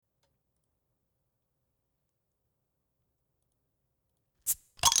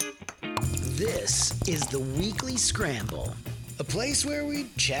This is the Weekly Scramble, a place where we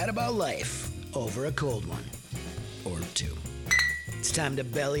chat about life over a cold one or two. It's time to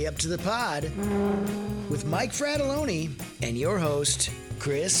belly up to the pod with Mike Fratelloni and your host,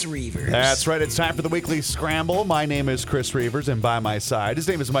 Chris Reavers. That's right. It's time for the Weekly Scramble. My name is Chris Reavers, and by my side, his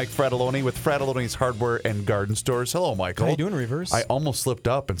name is Mike Fratelloni with Fratelloni's Hardware and Garden Stores. Hello, Michael. How you doing, Reavers? I almost slipped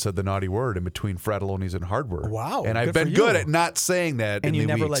up and said the naughty word in between Fratelloni's and Hardware. Wow. And I've good been for good you. at not saying that And in you the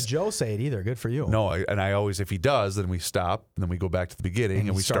never weeks. let Joe say it either. Good for you. No, and I always, if he does, then we stop, and then we go back to the beginning,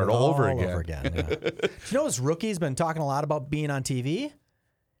 and we start all over again. Yeah. Do you know this rookie's been talking a lot about being on TV?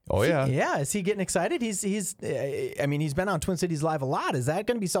 Oh, yeah. Yeah. Is he getting excited? He's been on Twin Cities Live a lot. Is that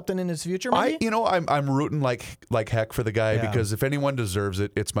going to be something in his future, maybe? I'm rooting like heck for the guy Yeah. because if anyone deserves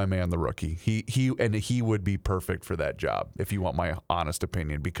it, it's my man, the rookie. He would be perfect for that job, if you want my honest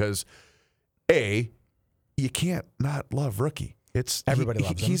opinion. Because you can't not love Rookie. Everybody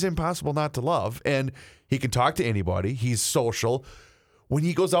loves him. He's impossible not to love, and he can talk to anybody. He's social. When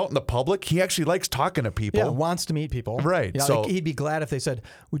he goes out in the public, he actually likes talking to people. Yeah, wants to meet people. Right, Yeah, so- like he'd be glad if they said,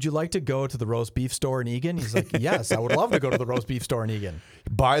 "Would you like to go to the roast beef store in Egan?" He's like, "Yes, I would love to go to the roast beef store in Egan."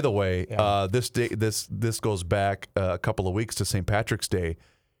 By the way, Yeah. this goes back a couple of weeks to St. Patrick's Day.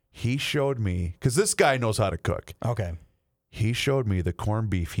 He showed me, because this guy knows how to cook. Okay. He showed me the corned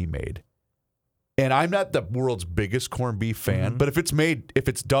beef he made. And I'm not the world's biggest corned beef fan, but if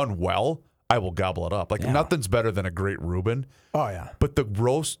it's done well, I will gobble it up. Like nothing's better than a great Reuben. Oh yeah. But the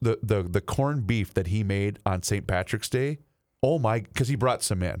roast, the corned beef that he made on St. Patrick's Day, because he brought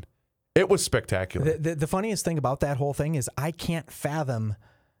some in. It was spectacular. The funniest thing about that whole thing is I can't fathom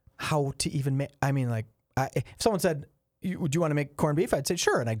how to even make. I mean, like, if someone said, "Would you want to make corned beef?" I'd say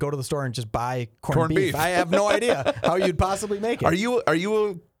sure, and I'd go to the store and just buy corned beef. I have no idea how you'd possibly make it. Are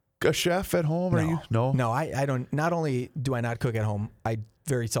you a chef at home? No. Are you? No. No, I don't. Not only do I not cook at home, I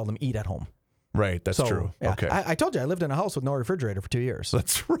very seldom eat at home. Right, that's true. Yeah. Okay. I told you I lived in a house with no refrigerator for 2 years.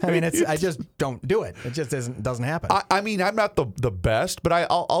 That's right. I mean, I just don't do it. It just doesn't happen. I mean, I'm not the best, but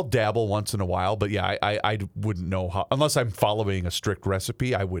I'll dabble once in a while. But yeah, I wouldn't know how, unless I'm following a strict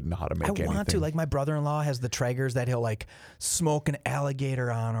recipe, I wouldn't know how to make anything. I want to. Like my brother-in-law has the Traegers that he'll like smoke an alligator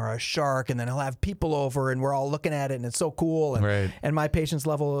on or a shark, and then he'll have people over, and we're all looking at it, and it's so cool. And, Right. and my patience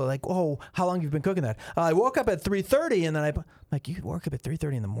level, like, oh, how long have you been cooking that? I woke up at 3:30, and then I'm like, you woke up at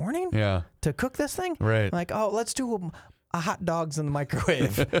 3:30 in the morning? Yeah. To cook this thing? Right. I'm like, oh, let's do a hot dogs in the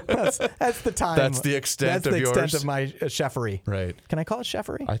microwave. that's the time. That's the extent of That's the extent yours? of my chefery. Right. Can I call it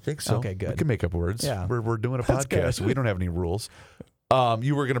chefery? I think so. Okay, good. We can make up words. Yeah. We're doing a That's podcast. good. We don't have any rules.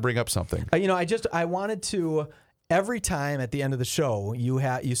 You were going to bring up something. I wanted to. Every time at the end of the show, you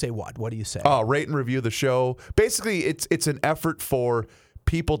say what? What do you say? Rate and review the show. Basically, it's an effort for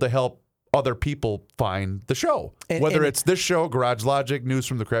people to help other people find the show. Whether it's this show, Garage Logic, News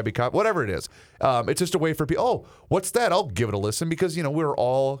from the Krabby Cop, whatever it is. It's just a way for people, what's that? I'll give it a listen because, we're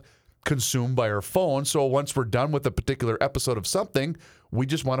all consumed by our phone. So once we're done with a particular episode of something, we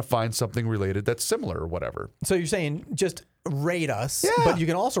just want to find something related that's similar or whatever. So you're saying just rate us, Yeah. but you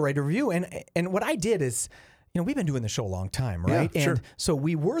can also rate a review. And what I did is, we've been doing the show a long time, right? Yeah, sure. And so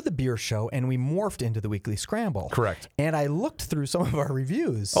we were the beer show, and we morphed into the Weekly Scramble. Correct. And I looked through some of our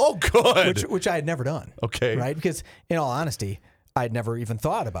reviews. Oh, good. Which I had never done. Okay. Right? Because in all honesty, I'd never even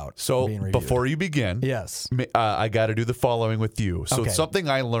thought about So being reviewed. before you begin, Yes. I got to do the following with you. So Okay. something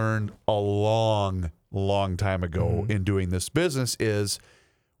I learned a long, long time ago in doing this business is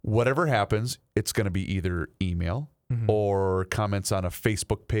whatever happens, it's going to be either email or comments on a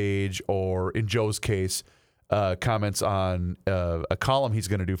Facebook page, or in Joe's case, comments on a column he's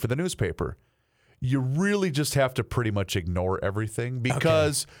going to do for the newspaper. You really just have to pretty much ignore everything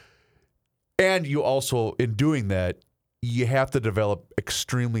because, and you also, in doing that, you have to develop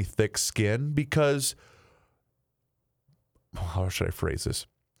extremely thick skin because, how should I phrase this?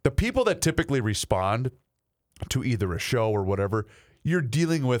 The people that typically respond to either a show or whatever, you're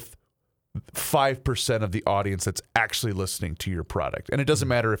dealing with 5% of the audience that's actually listening to your product. And it doesn't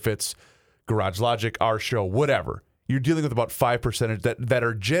matter if it's Garage Logic, our show, whatever. You're dealing with about 5% that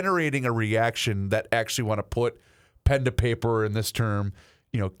are generating a reaction that actually want to put pen to paper, in this term,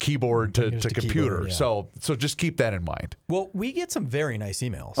 keyboard to computer. Keyboard, yeah. So just keep that in mind. Well, we get some very nice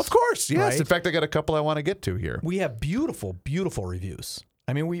emails. Of course, yes. Right? In fact, I got a couple I want to get to here. We have beautiful, beautiful reviews.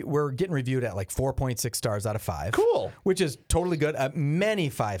 I mean, we're getting reviewed at like 4.6 stars out of 5. Cool. Which is totally good. Many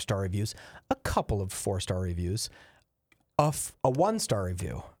 5-star reviews, a couple of 4-star reviews, a 1-star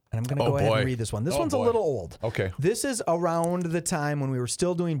review. And I'm going to go ahead and read this one. This one's a little old. Okay. This is around the time when we were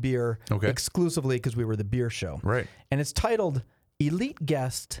still doing beer exclusively because we were the beer show. Right. And it's titled Elite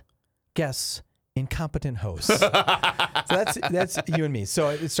Guests incompetent hosts. So that's you and me. So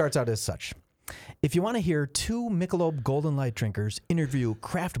it starts out as such. If you want to hear two Michelob Golden Light drinkers interview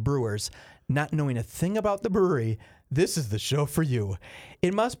craft brewers not knowing a thing about the brewery, this is the show for you.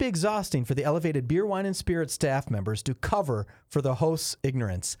 It must be exhausting for the elevated beer, wine, and spirit staff members to cover for the host's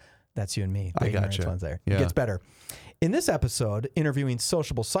ignorance. That's you and me. The ignorance ones there. Yeah. It gets better. In this episode, interviewing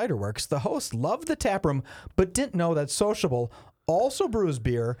Sociable Cider Works, the host loved the taproom, but didn't know that Sociable also brews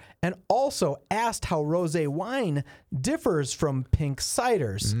beer and also asked how rosé wine differs from pink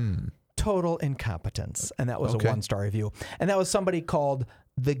ciders. Total incompetence. And that was a 1-star review. And that was somebody called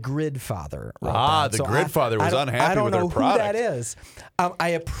The Grid Father. The Grid Father was unhappy with their product. I don't know who that is. I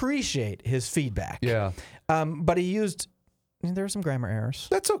appreciate his feedback. Yeah. But he used... there were some grammar errors.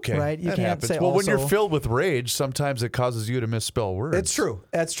 That's okay. Right? You that can't happens. say well, when also. you're filled with rage, sometimes it causes you to misspell words. It's true.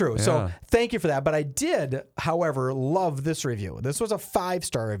 That's true. Yeah. So thank you for that. But I did, however, love this review. This was a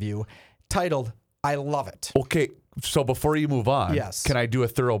 5-star review titled, I Love It. Okay, so before you move on, Yes. can I do a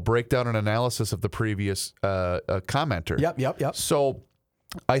thorough breakdown and analysis of the previous commenter? Yep. So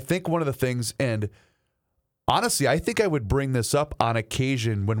I think one of the things, and honestly, I think I would bring this up on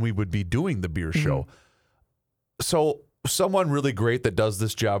occasion when we would be doing the beer show. So someone really great that does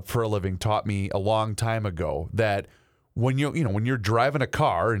this job for a living taught me a long time ago that when when you're driving a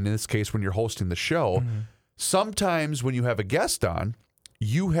car, and in this case when you're hosting the show, sometimes when you have a guest on,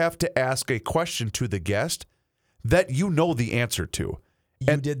 you have to ask a question to the guest that you know the answer to.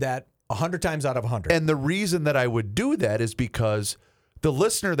 You did that 100 times out of 100. And the reason that I would do that is because the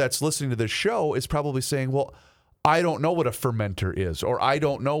listener that's listening to this show is probably saying, well, I don't know what a fermenter is, or I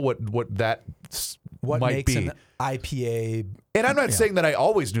don't know what that what might makes be. an IPA? And I'm not saying that I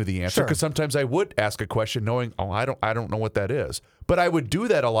always knew the answer, Sure. because sometimes I would ask a question knowing, I don't know what that is. But I would do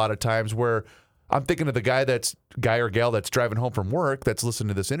that a lot of times where I'm thinking of the guy or gal that's driving home from work that's listening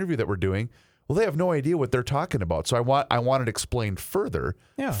to this interview that we're doing. Well, they have no idea what they're talking about. So I want it explained further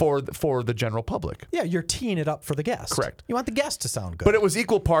for the general public. Yeah, you're teeing it up for the guest. Correct. You want the guest to sound good. But it was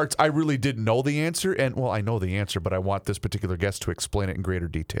equal parts. I really didn't know the answer. And, well, I know the answer, but I want this particular guest to explain it in greater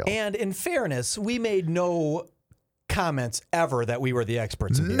detail. And in fairness, we made no comments ever that we were the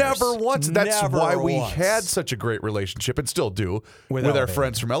experts in beers. Never once. That's Never why we once. had such a great relationship and still do With our Elevated.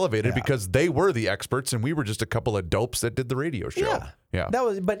 friends from Elevated, Yeah. because they were the experts and we were just a couple of dopes that did the radio show. Yeah. That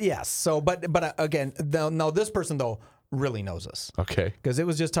was, but yes. So, but again, no, this person though really knows us Okay. because it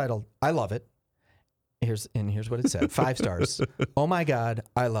was just titled, I love it. Here's what it said. 5 stars. Oh my God,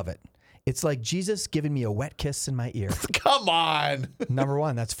 I love it. It's like Jesus giving me a wet kiss in my ear. Come on. Number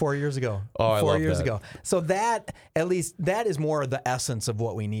 1. That's 4 years ago. Oh, I 4 love years that. ago. So that, at least, that is more the essence of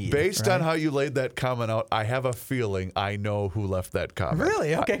what we need. Based right? on how you laid that comment out, I have a feeling I know who left that comment.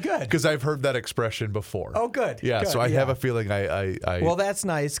 Really? Okay, good. Because I've heard that expression before. Oh, good. Yeah, good, so I have a feeling I Well, that's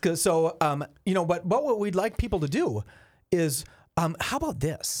nice. But what we'd like people to do is, how about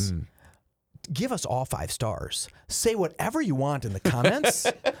this? Give us all 5 stars. Say whatever you want in the comments,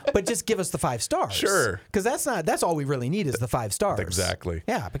 but just give us the 5 stars. Sure. Because that's all we really need is the 5 stars. Exactly.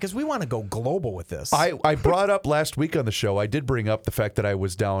 Yeah, because we want to go global with this. I brought up last week on the show, I did bring up the fact that I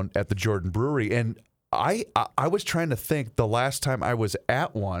was down at the Jordan Brewery, and I was trying to think the last time I was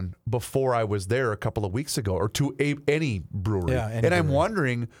at one before I was there a couple of weeks ago, or to any brewery. Yeah, any and I'm brewery.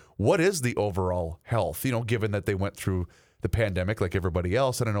 wondering, what is the overall health, given that they went through the pandemic like everybody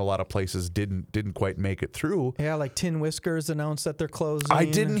else, and I know a lot of places didn't quite make it through. Yeah, like Tin Whiskers announced that they're closing. I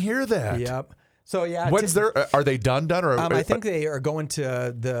didn't hear that. Yep. So yeah, When's are they done or I think they are going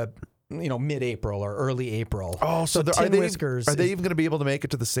to the mid-April or early April. Oh, so Tin are they Whiskers even is- going to be able to make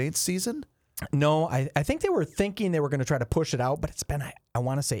it to the Saints season? No, I think they were thinking they were going to try to push it out, but it's been I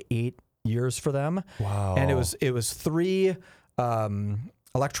want to say 8 years for them. Wow. And it was 3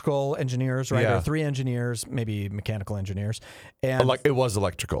 electrical engineers, right? Yeah. Or 3 engineers, maybe mechanical engineers, and It was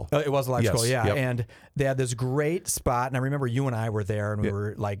electrical. it was electrical, Yes, yeah. yep. And they had this great spot, and I remember you and I were there, and we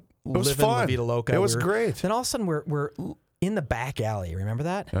were like was living La fun. Vida Loca. It was We were- great. Then all of a sudden we're in the back alley. Remember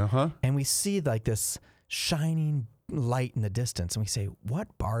that? Uh-huh. And we see like this shining light in the distance, and we say, "What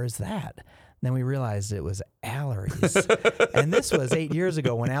bar is that?" And then we realized it was Allery's, and this was 8 years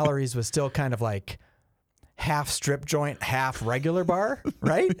ago when Allery's was still kind of like half strip joint, half regular bar,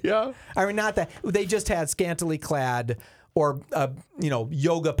 right? Yeah. I mean, not that they just had scantily clad or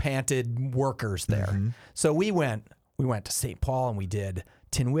yoga panted workers there. Mm-hmm. So we went to St. Paul and we did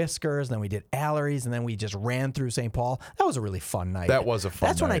Tin Whiskers, and then we did Allery's, and then we just ran through St. Paul. That was a really fun night. That was a fun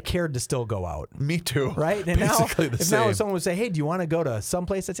That's when I night. cared to still go out. Me too. Right? And Basically now, the if same. now someone would say, "Hey, do you want to go to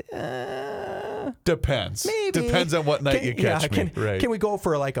someplace?" I'd say, Depends. Maybe. Depends on what night you catch me. Right. Can we go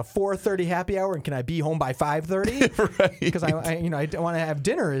for like a 4:30 happy hour, and can I be home by 5:30? Right. Because I want to have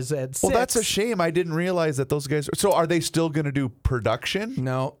dinner is at 6. Well, that's a shame. I didn't realize that those guys. So are they still going to do production?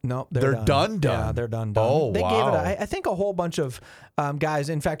 No, They're done. Yeah, they're done. Oh, they wow. gave it. I think a whole bunch of guys.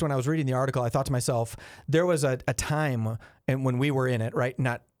 In fact, when I was reading the article, I thought to myself, there was a time, and when we were in it, right,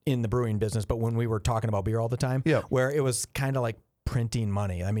 not in the brewing business, but when we were talking about beer all the time, where it was kind of like printing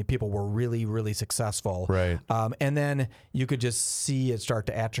money. I mean, people were really, really successful. Right. And then you could just see it start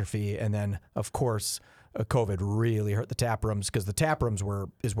to atrophy. And then, of course, COVID really hurt the tap rooms, because the tap rooms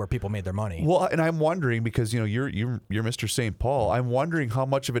is where people made their money. Well, and I'm wondering, because you're Mr. St. Paul. I'm wondering how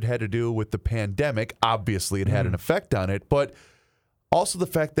much of it had to do with the pandemic. Obviously, it had an effect on it, but also the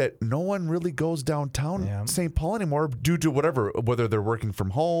fact that no one really goes downtown St. Paul anymore due to whether they're working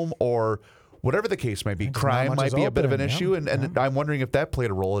from home or whatever the case might be. Crime might be a bit of an issue, and I'm wondering if that played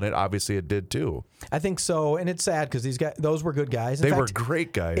a role in it. Obviously, it did too. I think so, and it's sad because these guys, those were good guys. They were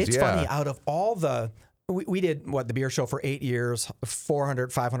great guys. It's funny, out of all the. We did the beer show for 8 years,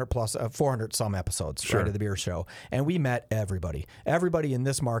 400, 500 plus, 400 some episodes right, of the beer show. And we met everybody. Everybody in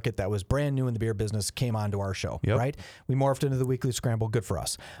this market that was brand new in the beer business came onto our show, right? We morphed into the Weekly Scramble. Good for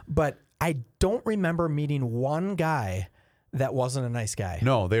us. But I don't remember meeting one guy that wasn't a nice guy.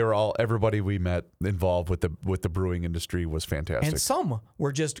 No, they were everybody we met involved with the brewing industry was fantastic. And some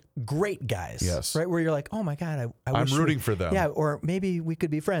were just great guys. Yes. Right? Where you're like, oh my God, I'm rooting for them. Yeah, or maybe we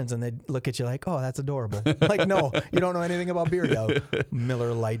could be friends. And they'd look at you like, oh, that's adorable. Like, no, you don't know anything about beer,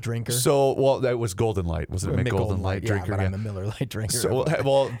 Miller Light drinker. So, well, that was Golden Light. Was it a Golden Light drinker? Yeah, but I'm a Miller Light drinker. So,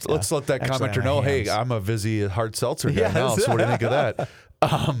 well, let's let that commenter know, hey, I'm a Vizzy hard seltzer guy now. So what do you think of that?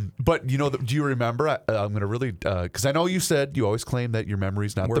 But do you remember? I'm going to really, because I know you said you always claim that your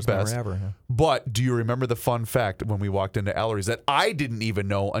memory's not Worst the best. memory ever, But do you remember the fun fact when we walked into Ellery's that I didn't even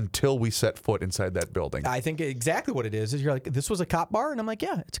know until we set foot inside that building? I think exactly what it is you're like, this was a cop bar, and I'm like,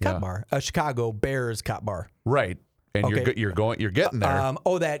 yeah, it's a cop bar, a Chicago Bears cop bar, right? And you're getting there.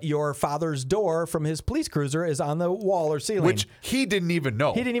 That your father's door from his police cruiser is on the wall or ceiling, which he didn't even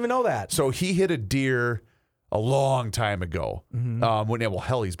know. He didn't even know that. So he hit a deer a long time ago.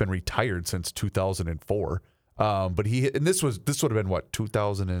 He's been retired since 2004. But this would have been what,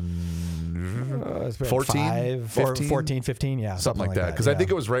 2014, 14, 15, yeah, something like that. Because I think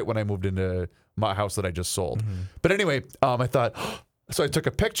it was right when I moved into my house that I just sold. But anyway, I thought. So I took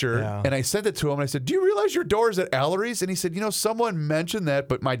a picture and I sent it to him. And I said, "Do you realize your door is at Ellery's?" And he said, "Someone mentioned that,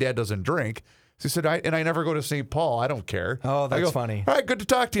 but my dad doesn't drink." So he said, I never go to St. Paul. I don't care. Oh, that's funny. All right, good to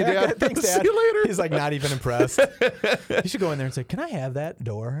talk to you, Dad. Thanks, Dad. See you later. He's like not even impressed. You should go in there and say, "Can I have that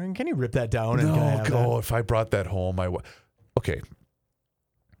door? And can you rip that down?" And if I brought that home, okay.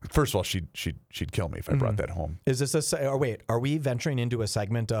 First of all, she'd kill me if I brought that home. Is this are we venturing into a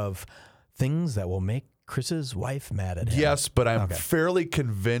segment of things that will make Chris's wife mad at him? Yes, but I'm fairly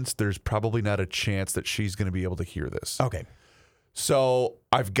convinced there's probably not a chance that she's going to be able to hear this. Okay. So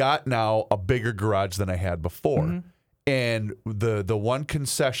I've got now a bigger garage than I had before. And the one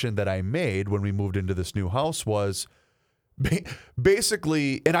concession that I made when we moved into this new house was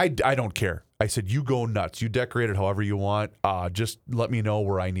basically, and I don't care. I said, you go nuts. You decorate it however you want. Just let me know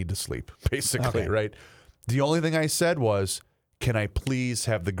where I need to sleep, basically, right? The only thing I said was, can I please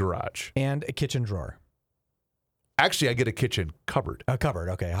have the garage? And a kitchen drawer. Actually, I get a kitchen cupboard. A cupboard,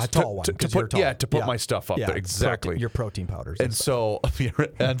 okay. A tall one. To put my stuff up there. Exactly. Your protein powders. And so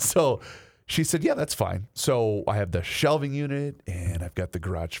she said, yeah, that's fine. So I have the shelving unit and I've got the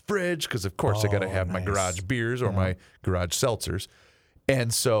garage fridge because, of course, I got to have my garage beers or my garage seltzers.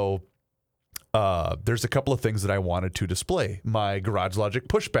 And so there's a couple of things that I wanted to display. My Garage Logic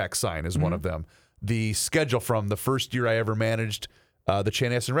pushback sign is one of them. The schedule from the first year I ever managed the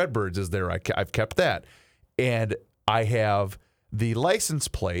Chanhassen Redbirds is there. I've kept that. And I have the license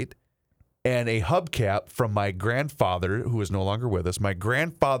plate and a hubcap from my grandfather, who is no longer with us. My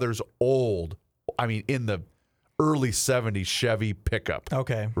grandfather's in the early 70s Chevy pickup.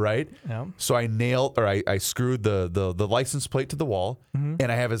 Okay. Right? Yeah. So I screwed the license plate to the wall,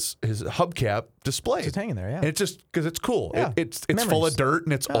 and I have his hubcap displayed. Just hanging there, yeah. And it's just because it's cool. Yeah. It's full of dirt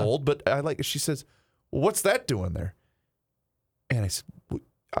and it's old, but I like it. She says, well, what's that doing there? And I said,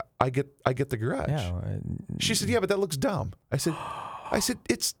 I get the garage. Yeah. She said, yeah, but that looks dumb. I said,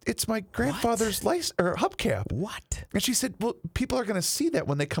 it's my grandfather's license or hubcap. What? And she said, well, people are going to see that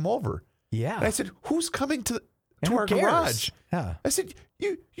when they come over. Yeah. And I said, who's coming to our cares? garage? Yeah. I said,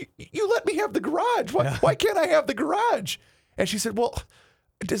 you let me have the garage. Why can't I have the garage? And she said, well,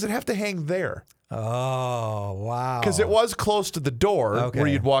 does it have to hang there? Oh, wow. Because it was close to the door where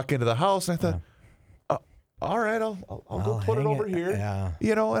you'd walk into the house. And I thought, all right, I'll go put it over here. Yeah.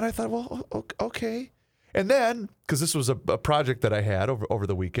 You know, and I thought, well, okay. And then, because this was a project that I had over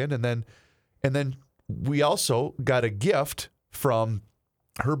the weekend, and then we also got a gift from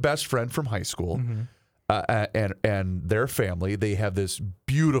her best friend from high school, and their family. They have this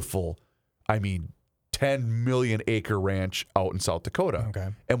beautiful, 10 million acre ranch out in South Dakota. Okay.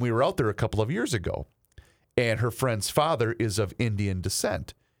 And we were out there a couple of years ago, and her friend's father is of Indian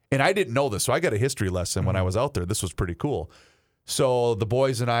descent. And I didn't know this, so I got a history lesson when I was out there. This was pretty cool. So the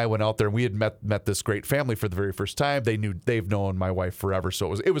boys and I went out there, and we had met this great family for the very first time. They've known my wife forever,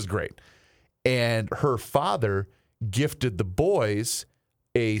 so it was great. And her father gifted the boys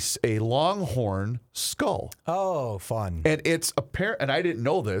a longhorn skull. Oh, fun. And it's apparent, and I didn't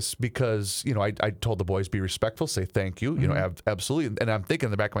know this because, I told the boys, be respectful, say thank you, absolutely. And I'm thinking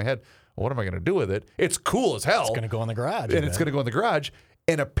in the back of my head, well, what am I going to do with it? It's cool as hell. It's going to go in the garage. And it's going to go in the garage.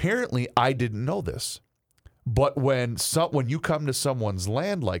 And apparently I didn't know this. But when you come to someone's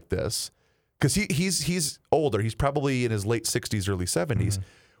land like this, because he's older, he's probably in his late 60s, early 70s.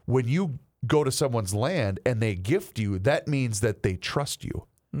 When you go to someone's land and they gift you, that means that they trust you.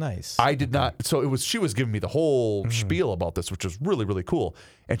 Nice. I did not. So she was giving me the whole spiel about this, which was really, really cool.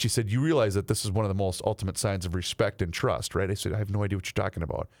 And she said, you realize that this is one of the most ultimate signs of respect and trust, right? I said, I have no idea what you're talking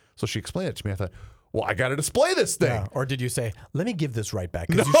about. So she explained it to me. I thought, well, I got to display this thing. Yeah. Or did you say, let me give this right back?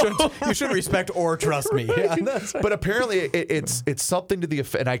 Because you should respect or trust me. Yeah, but apparently it's something to the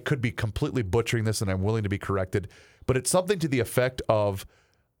effect, and I could be completely butchering this, and I'm willing to be corrected, but it's something to the effect of,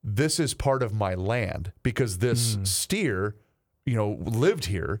 this is part of my land because this steer, lived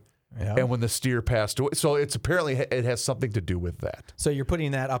here. Yeah. And when the steer passed away, so it's apparently it has something to do with that. So you're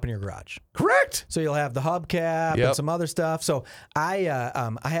putting that up in your garage. Correct. So you'll have the hubcap and some other stuff. So I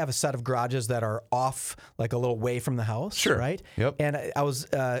have a set of garages that are off, like a little way from the house. Sure. Right. Yep. And I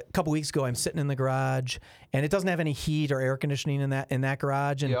was a couple weeks ago. I'm sitting in the garage, and it doesn't have any heat or air conditioning in that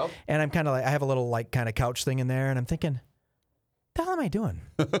garage. And and I'm kind of like, I have a little like kind of couch thing in there, and I'm thinking, the hell am I doing?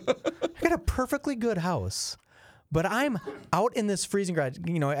 I got a perfectly good house. But I'm out in this freezing garage.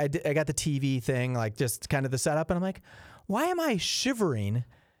 I got the TV thing, like just kind of the setup. And I'm like, why am I shivering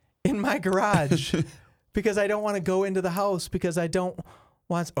in my garage? Because I don't want to go into the house because I don't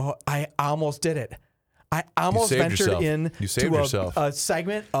want. Oh, I almost did it. I almost ventured into a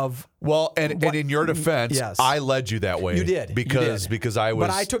segment of. Well, and in your defense, yes. I led you that way. You did. Because I was.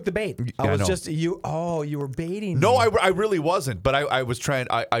 But I took the bait. I was just you. Oh, you were baiting. No, me. I really wasn't. But I was trying.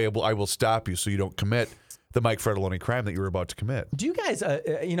 I will stop you so you don't commit the Mike Fratelloni crime that you were about to commit. Do you guys,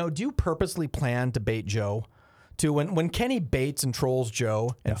 do you purposely plan to bait Joe? To when Kenny baits and trolls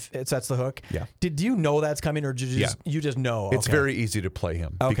Joe and it sets the hook? Yeah. Did you know that's coming, or did you just know? It's very easy to play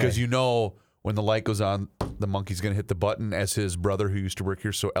him because when the light goes on, the monkey's going to hit the button, as his brother who used to work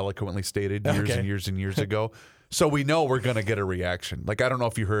here so eloquently stated years and years ago. So we know we're going to get a reaction. Like, I don't know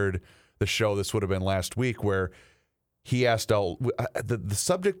if you heard the show. This would have been last week where he asked the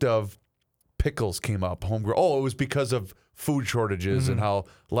subject of pickles came up, homegrown. Oh, it was because of food shortages and how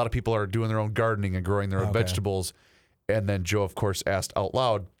a lot of people are doing their own gardening and growing their own vegetables. And then Joe, of course, asked out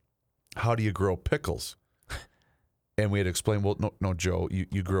loud, how do you grow pickles? And we had explained, well, no, Joe,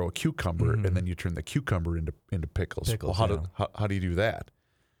 you grow a cucumber and then you turn the cucumber into pickles. Well, how do you do that?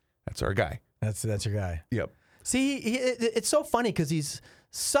 That's our guy. That's your guy. Yep. See, it's so funny because he's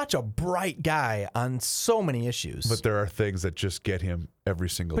such a bright guy on so many issues. But there are things that just get him every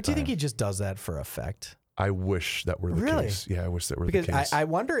single time. But do you think he just does that for effect? I wish that were the case. Yeah, I wish that were the case. Because I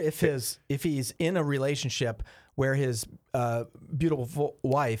wonder if he's in a relationship where his beautiful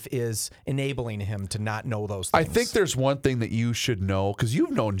wife is enabling him to not know those things. I think there's one thing that you should know, because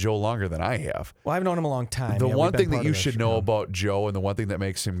you've known Joe longer than I have. Well, I've known him a long time. The one thing that you should know about Joe, and the one thing that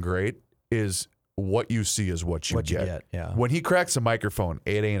makes him great, is what you see is what you get. Yeah. When he cracks a microphone,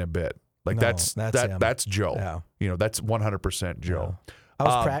 it ain't a bit. Like that's Joe. Yeah. That's 100% Joe.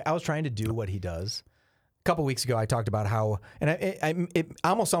 Yeah. I was trying to do what he does. A couple weeks ago, I talked about how, and it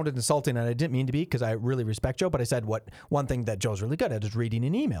almost sounded insulting, and I didn't mean to be because I really respect Joe. But I said one thing that Joe's really good at is reading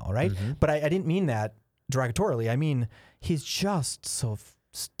an email, right? Mm-hmm. But I didn't mean that derogatorily. I mean he's just so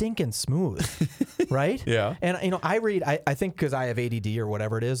stinking smooth, right? Yeah. And I read. I think because I have ADD or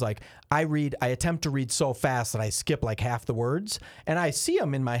whatever it is. Like I attempt to read so fast that I skip like half the words, and I see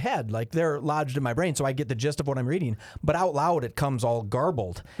them in my head, like they're lodged in my brain, so I get the gist of what I'm reading. But out loud, it comes all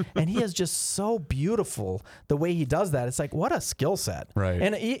garbled. And he is just so beautiful the way he does that. It's like, what a skill set, right?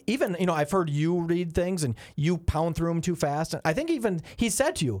 And even I've heard you read things and you pound through them too fast. And I think even he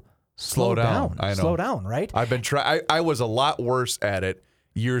said to you, slow down. I know. Slow down, right? I've been I was a lot worse at it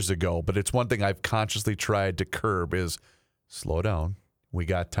years ago, but it's one thing I've consciously tried to curb is slow down. we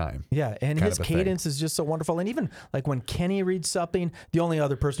got time. Yeah, and kind his of a thing. cadence is just so wonderful. And even like when Kenny reads something, the only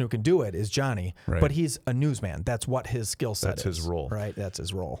other person who can do it is Johnny. Right. But he's a newsman. That's what his skill set is. That's his role. Right, that's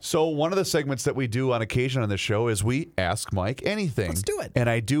his role. So one of the segments that we do on occasion on this show is we ask Mike anything. Let's do it. And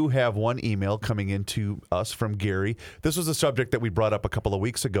I do have one email coming into us from Gary. This was a subject that we brought up a couple of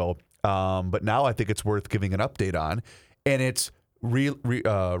weeks ago, but now I think it's worth giving an update on. And it's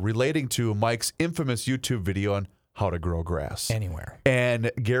relating to Mike's infamous YouTube video on how to grow grass. Anywhere.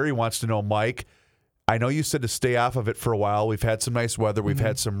 And Gary wants to know, Mike, I know you said to stay off of it for a while. We've had some nice weather. We've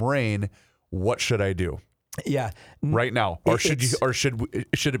had some rain. What should I do? Yeah. Right now, or should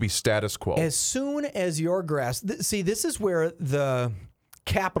it be status quo? As soon as your grass, see, this is where the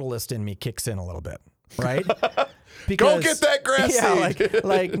capitalist in me kicks in a little bit, right? Go get that grass seed.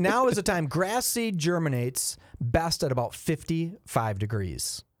 like now is the time. Grass seed germinates best at about 55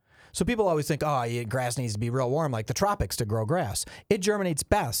 degrees. So people always think, oh, grass needs to be real warm, like the tropics, to grow grass. It germinates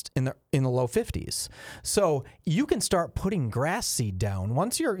best in the low 50s. So you can start putting grass seed down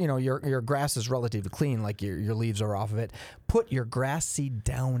once your grass is relatively clean, like your leaves are off of it. Put your grass seed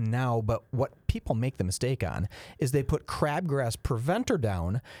down now. But what people make the mistake on is they put crabgrass preventer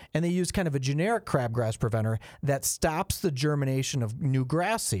down, and they use kind of a generic crabgrass preventer that stops the germination of new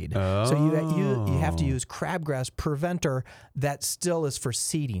grass seed. Oh. So you have to use crabgrass preventer that still is for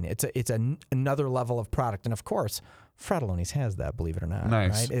seeding. It's another level of product, and of course, Fratelloni's has that, believe it or not.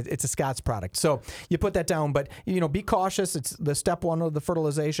 Nice. Right? It's a Scott's product. So you put that down, but be cautious. It's the step one of the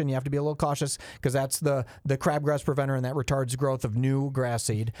fertilization. You have to be a little cautious because that's the crabgrass preventer, and that retards growth of new grass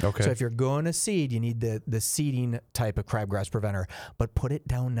seed. Okay. So if you're going to seed, you need the seeding type of crabgrass preventer, but put it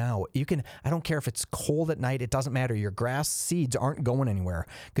down now. I don't care if it's cold at night. It doesn't matter. Your grass seeds aren't going anywhere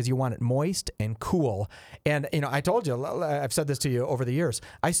because you want it moist and cool. And, I told you, I've said this to you over the years.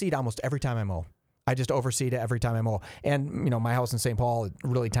 I seed almost every time I mow. I just overseed it every time I mow. And, my house in St. Paul,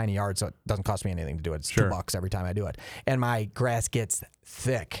 really tiny yard, so it doesn't cost me anything to do it. It's Sure. $2 every time I do it. And my grass gets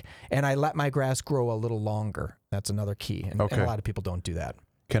thick. And I let my grass grow a little longer. That's another key. And a lot of people don't do that.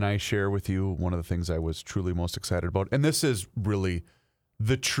 Can I share with you one of the things I was truly most excited about? And this is really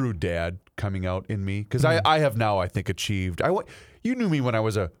the true dad coming out in me. Because I have now, I think, achieved. You knew me when I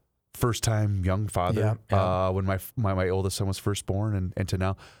was a first-time young father, when my oldest son was first born, and to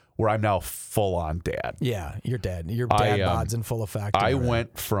now, where I'm now full-on dad. Yeah, you're dead. Your dad bod's in full effect. I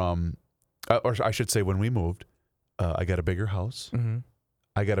went from, or I should say when we moved, I got a bigger house. Mm-hmm.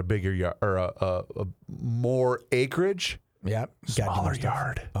 I got a bigger yard, or a more acreage. Yep. Smaller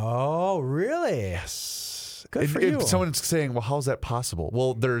yard. Oh, really? Yes. Good for you. Someone's saying, well, how's that possible?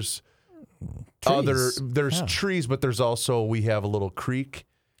 Well, there's Trees. trees, but there's also, we have a little creek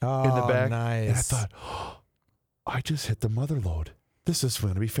in the back. Nice. And I thought, I just hit the mother lode. This is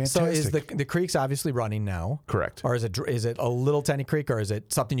going to be fantastic. So is the creek's obviously running now? Correct. Or is it a little tiny creek, or is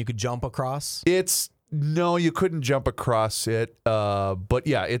it something you could jump across? No, you couldn't jump across it. But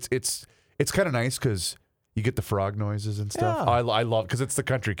yeah, it's kind of nice because you get the frog noises and stuff. Yeah. I love, because it's the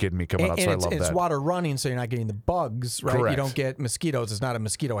country kid in me coming out, so I love that. It's water running, so you're not getting the bugs, right? Correct. You don't get mosquitoes. It's not a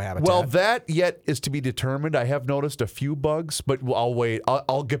mosquito habitat. Well, that yet is to be determined. I have noticed a few bugs, but I'll wait.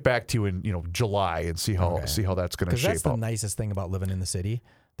 I'll get back to you in July and see how that's going to shape up. Because that's the nicest thing about living in the city.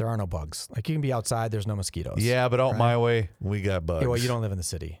 There are no bugs. Like, you can be outside. There's no mosquitoes. Yeah, but out my way, we got bugs. Yeah, well, you don't live in the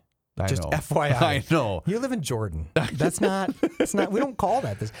city. I Just know. FYI. I know. You live in Jordan. That's not. We don't call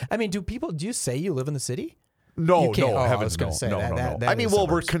that this. I mean, do you say you live in the city? No, You can't- no, I heavens, was gonna no, say no, that- no, that- no. that I mean, is well,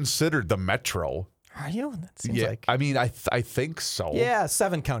 we're suburbs. considered the metro. Are you? That seems Yeah, like. I mean, I think so. Yeah,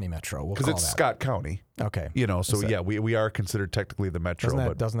 7-county metro. We'll because call it's that. Scott County. Okay. So Is that- yeah, we are considered technically the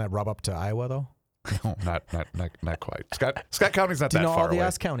metro, Doesn't that rub up to Iowa though? no, not quite. Scott County's not Do you that know far all the away.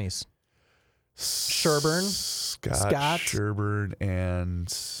 S counties? Sherburne, Scott, Sherburne, and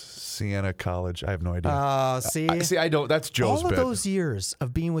Siena College. I have no idea. See, I don't. That's Joe's all of bit. those years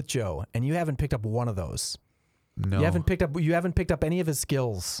of being with Joe, and you haven't picked up one of those. No, You haven't picked up any of his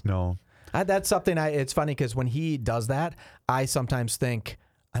skills. No. That's something. It's funny because when he does that, I sometimes think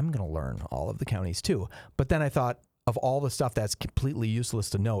I'm going to learn all of the counties too. But then I thought, of all the stuff that's completely useless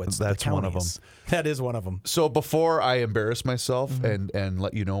to know, That's one of them. That is one of them. So before I embarrass myself and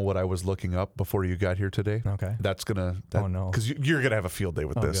let you know what I was looking up before you got here today, Okay. that's gonna. Oh, no. Because you're gonna have a field day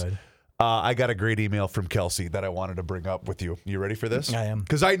with this. Good. I got a great email from Kelsey that I wanted to bring up with you. You ready for this? I am.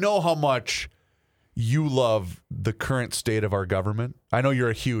 Because I know how much you love the current state of our government. I know you're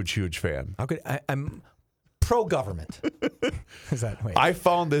a huge, huge fan. How could I'm pro-government? Is that wait? I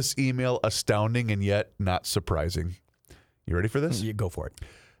found this email astounding and yet not surprising. You ready for this? You go for it.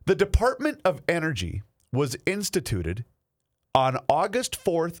 The Department of Energy was instituted on August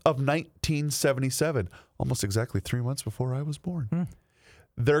 4th of 1977, almost exactly 3 months before I was born.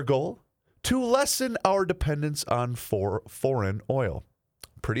 Their goal? To lessen our dependence on foreign oil.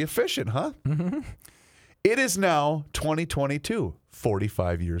 Pretty efficient, huh? Mm-hmm. It is now 2022,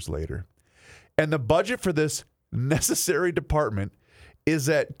 45 years later. And the budget for this necessary department is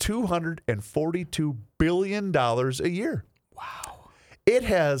at $242 billion a year. Wow. It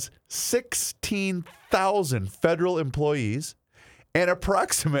has 16,000 federal employees and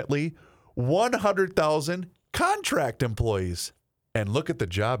approximately 100,000 contract employees. And look at the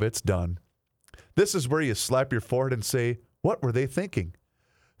job it's done. This is where you slap your forehead and say, what were they thinking?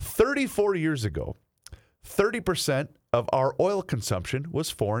 34 years ago, 30% of our oil consumption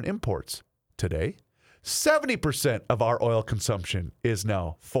was foreign imports. Today, 70% of our oil consumption is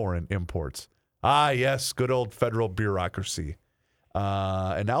now foreign imports. Ah, yes, good old federal bureaucracy.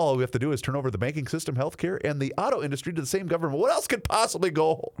 And now all we have to do is turn over the banking system, healthcare, and the auto industry to the same government. What else could possibly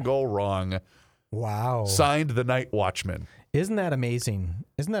go wrong? Wow. Signed, the Night Watchman. Isn't that amazing?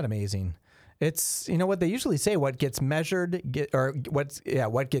 Isn't that amazing? It's, you know what they usually say, what gets measured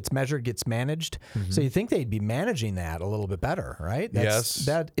what gets measured gets managed. Mm-hmm. So you think they'd be managing that a little bit better, right?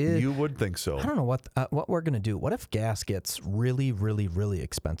 That is, you would think so. I don't know what we're going to do. What if gas gets really, really, really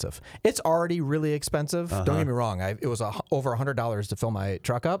expensive? It's already really expensive. Don't get me wrong. It was over $100 to fill my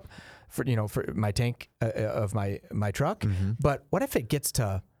truck up for my tank of my truck. Mm-hmm. But what if it gets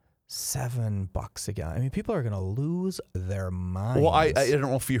to $7 a gallon? I mean, people are going to lose their minds. Well, I don't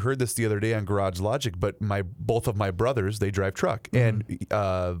know if you heard this the other day on Garage Logic, but both of my brothers, they drive truck, and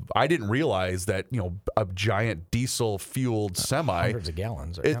I didn't realize that a giant diesel fueled semi, hundreds of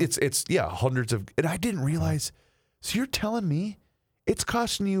gallons. It's hundreds of, and I didn't realize. So you're telling me it's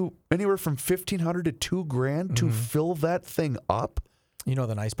costing you anywhere from $1,500 to $2,000 to fill that thing up? You know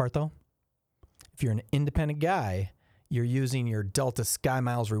the nice part though, if you're an independent guy, you're using your Delta Sky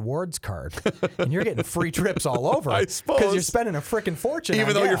Miles rewards card, and you're getting free trips all over. I suppose. Because you're spending a freaking fortune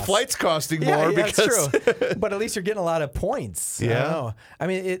even though gas. Your flight's costing more. That's true. But at least you're getting a lot of points. Yeah. I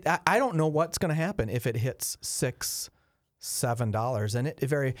mean, I don't know what's going to happen if it hits $6, $7,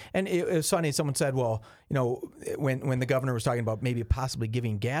 and it was funny. Someone said, well, when the governor was talking about maybe possibly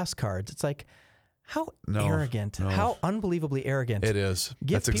giving gas cards, it's like, how arrogant, how unbelievably arrogant. It is.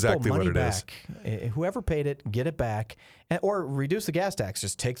 Give That's people exactly money what it back. Whoever paid it, get it back. Or reduce the gas tax.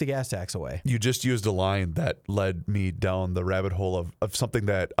 Just take the gas tax away. You just used a line that led me down the rabbit hole of something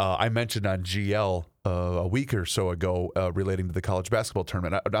that I mentioned on GL a week or so ago relating to the college basketball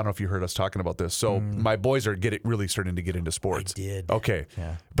tournament. I don't know if you heard us talking about this. So my boys are really starting to get into sports. I did. Okay.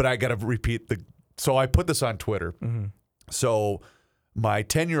 Yeah. But I got to repeat so I put this on Twitter. Mm-hmm. So my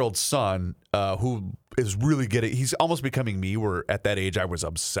 10-year-old son, who is really he's almost becoming me, where at that age I was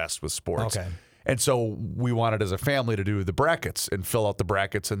obsessed with sports. Okay. And so we wanted as a family to do the brackets and fill out the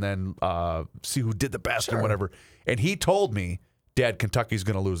brackets and then see who did the best and whatever. And he told me, Dad, Kentucky's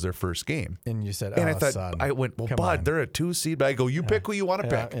going to lose their first game. And you said, and I thought, son, I went, well, Bud, they're a 2 seed. But I go, you pick who you want to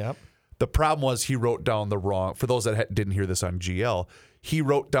pick. Yep. The problem was he wrote down the wrong, for those that didn't hear this on GL, he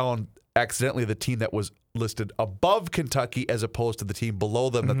wrote down accidentally the team that was listed above Kentucky as opposed to the team below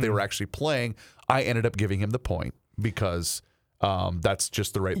them that they were actually playing. I ended up giving him the point because that's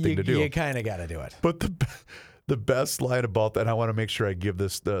just the right thing to do. You kind of got to do it. But the best line about that, and I want to make sure I give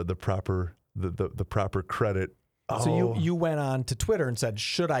this the proper credit. So you went on to Twitter and said,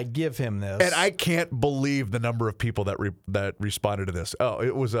 should I give him this? And I can't believe the number of people that responded to this. Oh,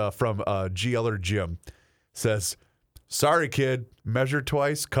 it was from GLer Jim. Says, sorry, kid. Measure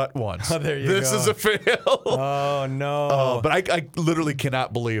twice, cut once. Oh, there you This go. is a fail. Oh, no. But I literally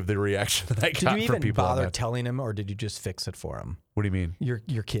cannot believe the reaction that I got Did you from even people. bother telling him, or did you just fix it for him? What do you mean? Your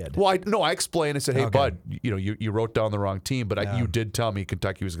kid. Well, I explained. I said, hey, Okay. Bud, you wrote down the wrong team, but you did tell me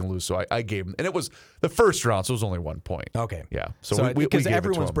Kentucky was going to lose, so I gave him. And it was the first round, so it was only 1 point. Okay. Yeah. So we because gave it to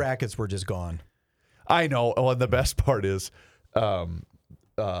everyone's him. brackets were just gone. I know. Oh, and the best part is Mom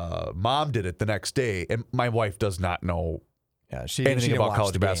did it the next day, and my wife does not know anything didn't about watch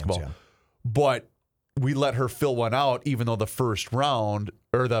college the games, basketball. yeah. But we let her fill one out, even though the first round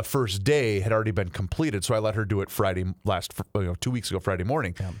or the first day had already been completed. So I let her do it Friday 2 weeks ago, Friday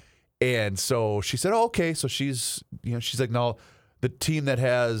morning. Yeah. And so she said, "Oh, okay." So she's like, "No, the team that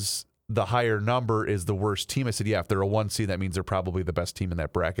has the higher number is the worst team." I said, "Yeah, if they're a 1 seed, that means they're probably the best team in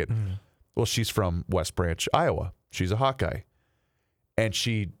that bracket." Mm-hmm. Well, she's from West Branch, Iowa. She's a Hawkeye. And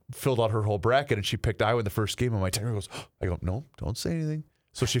she filled out her whole bracket, and she picked Iowa in the first game. And my 10-year-old goes, I go, no, don't say anything.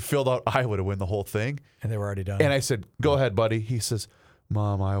 So she filled out Iowa to win the whole thing. And they were already done. And I said, go ahead, buddy. He says,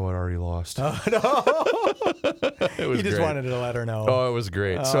 Mom, Iowa already lost. Oh, no. It was He just great. wanted to let her know. Oh, it was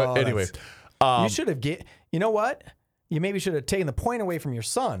great. So anyway. You should have, you know what? You maybe should have taken the point away from your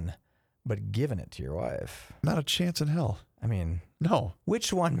son, but given it to your wife. Not a chance in hell. I mean, No.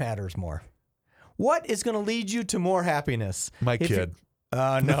 which one matters more? What is going to lead you to more happiness? My kid. No.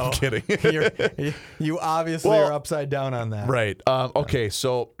 I'm kidding. You obviously are upside down on that. Right. Okay,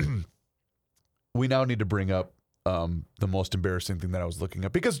 so we now need to bring up the most embarrassing thing that I was looking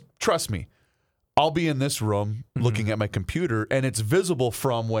at. Because trust me, I'll be in this room looking at my computer, and it's visible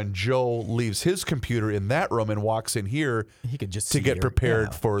from when Joe leaves his computer in that room and walks in here He could just to see get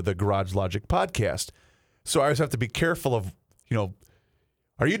prepared for the Garage Logic podcast. So I always have to be careful of,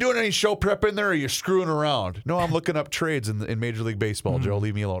 are you doing any show prep in there, or are you screwing around? No, I'm looking up trades in Major League Baseball, Joe.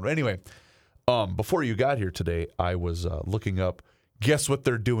 Leave me alone. Anyway, before you got here today, I was looking up, guess what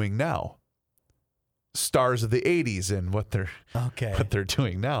they're doing now? Stars of the 80s and what they're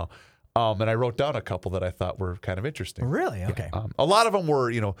doing now. And I wrote down a couple that I thought were kind of interesting. Really? Okay. A lot of them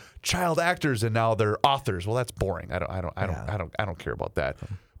were, child actors, and now they're authors. Well, that's boring. I don't care about that.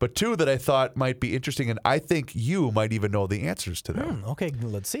 But two that I thought might be interesting, and I think you might even know the answers to them. Okay,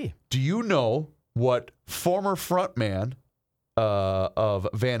 let's see. Do you know what former frontman of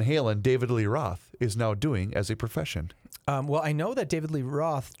Van Halen, David Lee Roth, is now doing as a profession? Well, I know that David Lee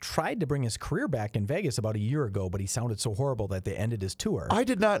Roth tried to bring his career back in Vegas about a year ago, but he sounded so horrible that they ended his tour. I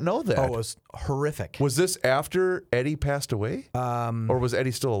did not know that. Oh, it was horrific. Was this after Eddie passed away? Or was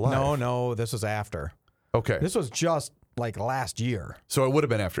Eddie still alive? No, this was after. Okay. This was just like last year. So it would have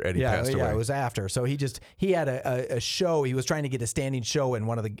been after Eddie passed away. Yeah, it was after. So he had a show. He was trying to get a standing show in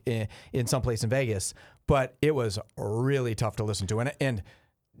in some place in Vegas, but it was really tough to listen to. And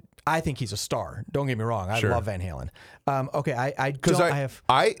I think he's a star. Don't get me wrong. I love Van Halen. Okay,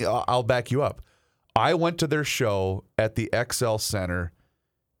 I'll back you up. I went to their show at the XL Center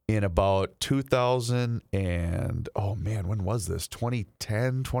in about 2000 and when was this?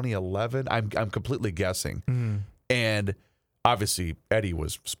 2010, 2011? I'm completely guessing. And obviously Eddie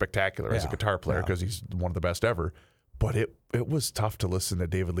was spectacular as a guitar player because he's one of the best ever. But it was tough to listen to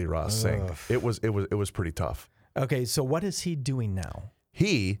David Lee Roth sing. It was pretty tough. Okay, so what is he doing now?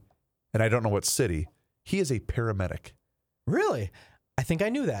 And I don't know what city, he is a paramedic. Really? I think I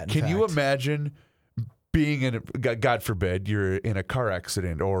knew that. Can you imagine being in God forbid, you're in a car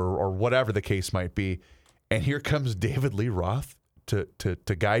accident or whatever the case might be, and here comes David Lee Roth to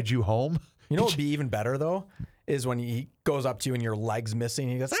guide you home? You know what would be even better, though, is when he goes up to you and your leg's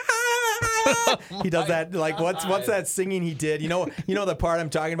missing, and he goes, he does that, like, what's that singing he did? You know the part I'm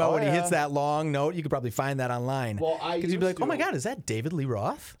talking about when he hits that long note? You could probably find that online. Well, because you'd be like, oh my God, is that David Lee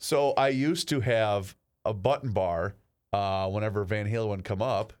Roth? So I used to have a button bar whenever Van Halen would come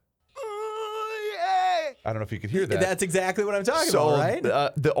up. I don't know if you could hear that. That's exactly what I'm talking about, right?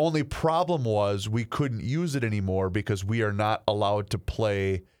 The only problem was we couldn't use it anymore because we are not allowed to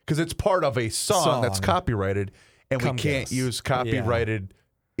play, because it's part of a song that's copyrighted, and we can't use copyrighted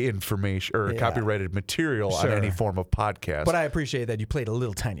information or copyrighted material on any form of podcast. But I appreciate that you played a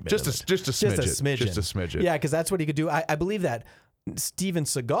little tiny bit. Just a smidgen. Just a smidgen. Yeah, because that's what he could do. I believe that Steven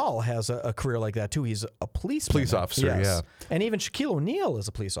Seagal has a career like that too. He's a police officer, yes. And even Shaquille O'Neal is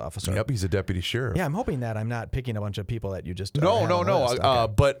a police officer. Yep, he's a deputy sheriff. Yeah, I'm hoping that I'm not picking a bunch of people that you just no.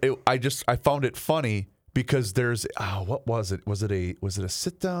 Okay. But I found it funny because there's what was it? Was it a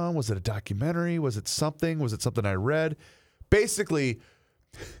sit down? Was it a documentary? Was it something? Was it something I read? Basically,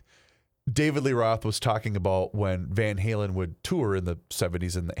 David Lee Roth was talking about when Van Halen would tour in the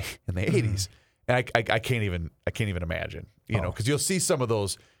 70s and the 80s. And I can't even imagine, because you'll see some of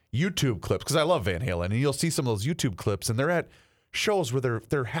those YouTube clips, because I love Van Halen, and you'll see some of those YouTube clips, and they're at shows where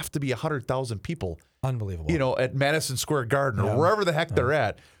there have to be 100,000 people. Unbelievable. At Madison Square Garden or wherever the heck they're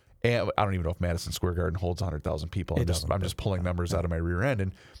at. And I don't even know if Madison Square Garden holds 100,000 people. I'm just pulling numbers out of my rear end.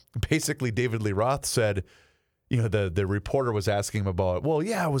 And basically, David Lee Roth said, the reporter was asking him about,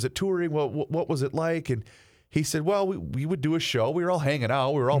 was it touring? What was it like? And he said, well, we would do a show. We were all hanging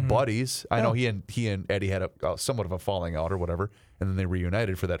out. We were all buddies. I know he and Eddie had a somewhat of a falling out or whatever, and then they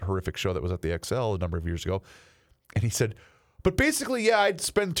reunited for that horrific show that was at the XL a number of years ago. And he said, but basically, I'd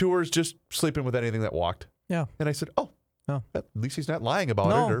spend tours just sleeping with anything that walked. Yeah. And I said, at least he's not lying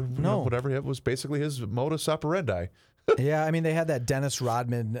about it or whatever. It was basically his modus operandi. Yeah, I mean, they had that Dennis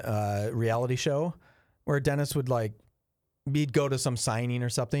Rodman reality show where Dennis would he'd go to some signing or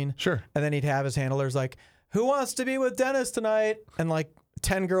something. Sure. And then he'd have his handlers who wants to be with Dennis tonight? And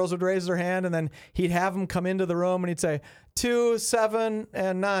 10 girls would raise their hand, and then he'd have them come into the room and he'd say 2, 7,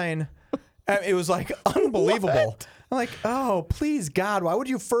 and 9. And it was unbelievable. What? I'm like, oh, please God, why would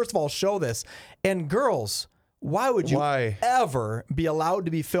you first of all show this? And girls, why would you ever be allowed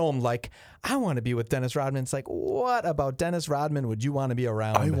to be filmed I want to be with Dennis Rodman? It's what about Dennis Rodman would you want to be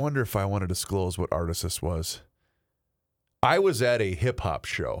around? I wonder if I want to disclose what artist this was. I was at a hip hop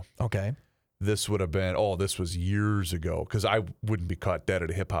show. Okay. this would have been, this was years ago, because I wouldn't be caught dead at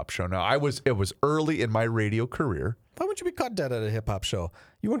a hip hop show. Now, it was early in my radio career. Why would you be caught dead at a hip hop show?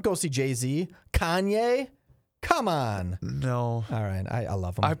 You wouldn't go see Jay-Z? Kanye? Come on. No. All right. I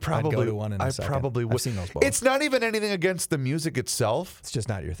love them. I'd go to one in a second. Probably would. I've seen those both. It's not even anything against the music itself. It's just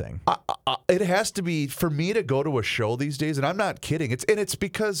not your thing. It has to be, for me to go to a show these days, and I'm not kidding. It's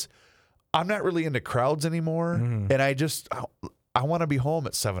because I'm not really into crowds anymore, and I want to be home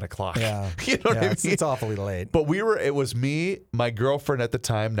at 7:00. Yeah. You know what I mean? It's awfully late. But it was me, my girlfriend at the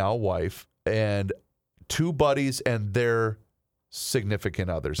time, now wife, and 2 buddies and their significant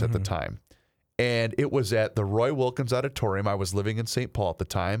others at the time. And it was at the Roy Wilkins Auditorium. I was living in St. Paul at the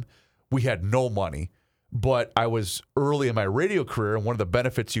time. We had no money, but I was early in my radio career, and one of the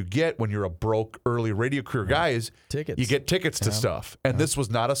benefits you get when you're a broke early radio career guy is tickets. You get tickets to stuff. And this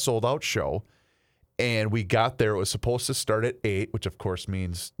was not a sold-out show. And we got there. It was supposed to start at 8, which of course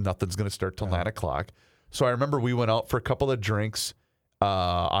means nothing's going to start till 9 o'clock. So I remember we went out for a couple of drinks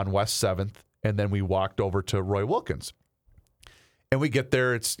on West 7th, and then we walked over to Roy Wilkins. And we get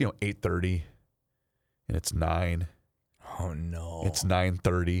there. It's 8:30. And it's 9. Oh, no. It's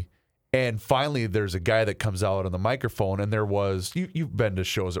 9:30. And finally, there's a guy that comes out on the microphone, and there was, you've been to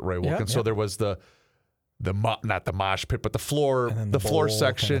shows at Roy Wilkins, so there was not the mosh pit, but the floor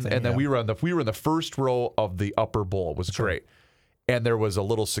section, kind of thing, and then we were in the first row of the upper bowl. It was great. And there was a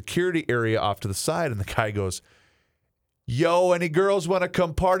little security area off to the side, and the guy goes, "Yo, any girls want to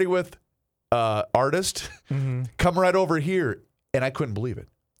come party with artist? Come right over here." And I couldn't believe it.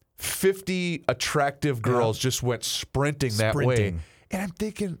 50 attractive girls just went sprinting that way. And I'm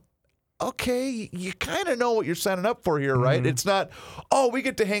thinking, okay, you kind of know what you're signing up for here, right? It's not, we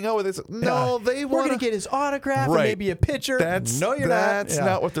get to hang out with this. No, we're going to get his autograph and maybe a picture. No, you're not. That's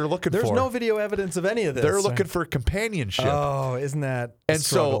not what they're looking for. There's no video evidence of any of this. They're looking for companionship. Oh, isn't that a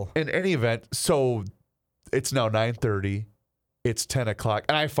struggle? So, in any event, it's now 9:30. It's 10 o'clock.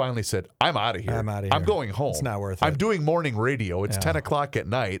 And I finally said, I'm out of here. I'm going home. It's not worth it. I'm doing morning radio. It's 10 o'clock at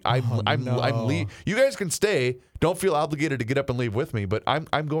night. I'm leaving. You guys can stay. Don't feel obligated to get up and leave with me, but I'm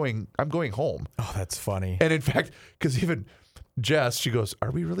going home. Oh, that's funny. And in fact, because even Jess, she goes,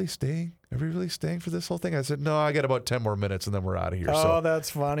 Are we really staying for this whole thing? I said, no, I got about 10 more minutes and then we're out of here. Oh, that's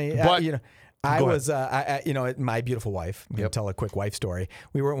funny. But, my beautiful wife. I'm going to tell a quick wife story.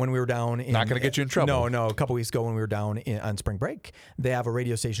 When we were down in, not going to get you in trouble. No. A couple weeks ago when we were down on spring break, they have a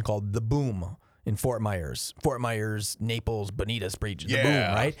radio station called The Boom in Fort Myers, Naples, Bonita Springs. The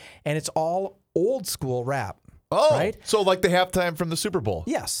Boom, right? And it's all old school rap. Oh, right? So like the halftime from the Super Bowl.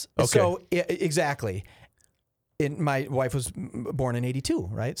 Yes. Okay. So exactly. My wife was born in 82,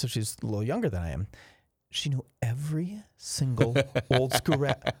 right? So she's a little younger than I am. She knew every single old school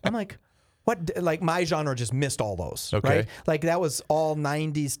rap. I'm like, what? Like my genre just missed all those, right? Like that was all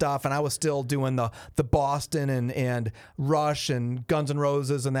 90s stuff, and I was still doing the Boston and Rush and Guns N'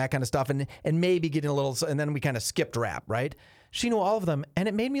 Roses and that kind of stuff, and maybe getting a little, and then we kind of skipped rap, right? She knew all of them, and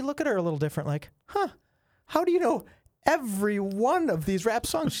it made me look at her a little different, like, how do you know every one of these rap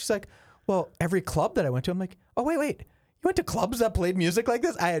songs? She's like, well, every club that I went to. I'm like, oh, wait. You went to clubs that played music like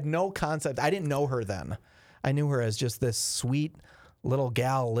this? I had no concept. I didn't know her then. I knew her as just this sweet little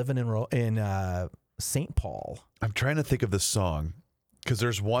gal living in St. Paul. I'm trying to think of this song because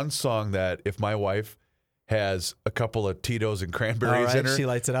there's one song that if my wife has a couple of Tito's and cranberries in her, she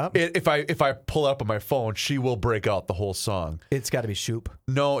lights it up. If I pull it up on my phone, she will break out the whole song. It's got to be Shoop.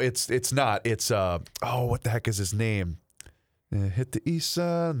 No, it's not. It's what the heck is his name? Hit the East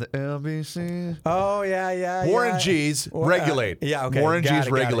Side, the LBC. Oh, yeah. Warren G's Regulate. Yeah, okay. Warren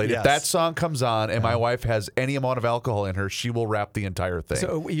G's Regulate. Yes. If that song comes on and my wife has any amount of alcohol in her, she will rap the entire thing.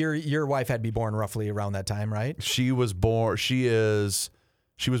 So your wife had to be born roughly around that time, right? She was born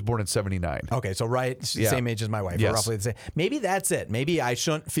in 79. Okay, so same age as my wife. Yes. Roughly the same. Maybe that's it. Maybe I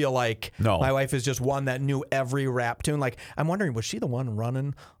shouldn't feel like my wife is just one that knew every rap tune. Like, I'm wondering, was she the one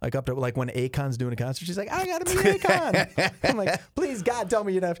running like up to like when Akon's doing a concert? She's like, I got to meet Akon. I'm like, please, God, tell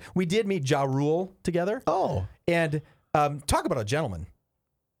me you'd have. We did meet Ja Rule together. Oh. And talk about a gentleman.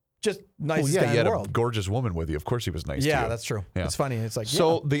 Just nicest guy in the world. You had a gorgeous woman with you. Of course he was nice to you. Yeah, that's true. Yeah. It's funny. It's like,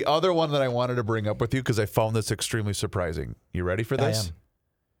 So the other one that I wanted to bring up with you, because I found this extremely surprising. You ready for this? I am.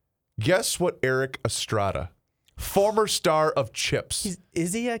 Guess what Eric Estrada, former star of Chips.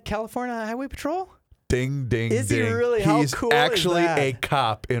 Is he at California Highway Patrol? Ding, ding, ding. Is he really? He's How cool actually is that? a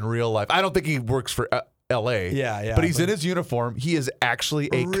cop in real life. I don't think he works for L.A. Yeah. But he's in his uniform. He is actually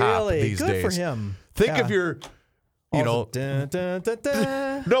a cop these Good days. Good for him. Think of your, dun, dun, dun,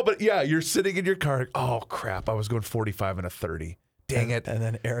 dun. No, but yeah, you're sitting in your car. Oh, crap. I was going 45 and a 30. dang it. And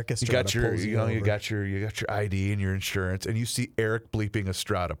then Eric You Estrada got your, pulls you know, over. you got your ID and your insurance, and you see Eric bleeping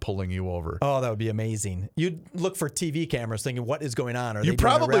Estrada pulling you over. Oh, that would be amazing. You'd look for TV cameras thinking, what is going on? Are You they doing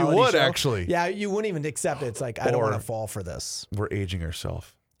a probably reality would, show? actually. Yeah, you wouldn't even accept it. It's like, I don't Or- want to fall for this. We're aging ourselves.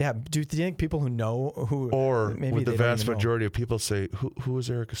 Yeah, do you think people who know who... Or maybe would the they don't vast even know. majority of people say, who is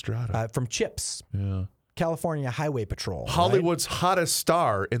Eric Estrada? From CHIPS, Yeah. California Highway Patrol. right? Hollywood's hottest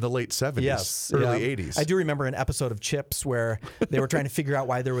star in the late 70s, Yes, early yeah. 80s. I do remember an episode of CHIPS where they were trying to figure out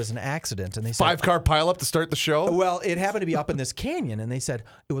why there was an accident, and they said, 5-car pileup to start the show. well, it happened to be up in this canyon, and they said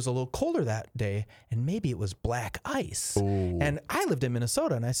it was a little colder that day, and maybe it was black ice. And I lived in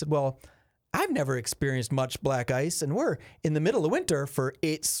Minnesota, and I said, well, I've never experienced much black ice, and we're in the middle of winter for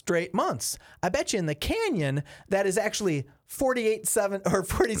 8 straight months. I bet you in the canyon that is actually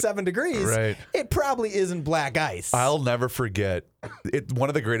 47 degrees. Right. It probably isn't black ice. I'll never forget it. One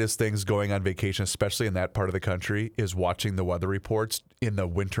of the greatest things going on vacation, especially in that part of the country, is watching the weather reports in the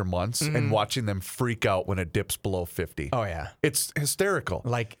winter months and watching them freak out when it dips below 50. Oh yeah, It's hysterical.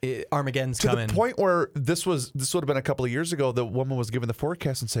 like Armageddon's To coming. the point where this would have been a couple of years ago. The woman was giving the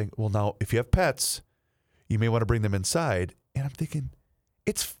forecast and saying, "Well, now if you have pets, you may want to bring them inside." And I'm thinking,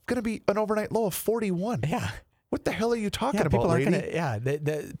 it's going to be an overnight low of 41. Yeah. What the hell are you talking Yeah, about, people aren't lady? gonna. Yeah,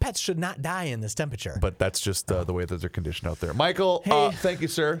 the pets should not die in this temperature. But that's just the way that they're conditioned out there. Michael, Hey. thank you,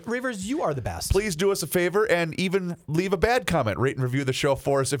 sir. Reavers, you are the best. Please do us a favor and even leave a bad comment. Rate and review the show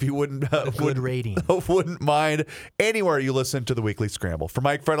for us if you wouldn't Good rating. wouldn't mind anywhere you listen to the Weekly Scramble. For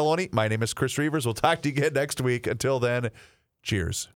Mike Fredoloni, my name is Chris Reavers. We'll talk to you again next week. Until then, cheers.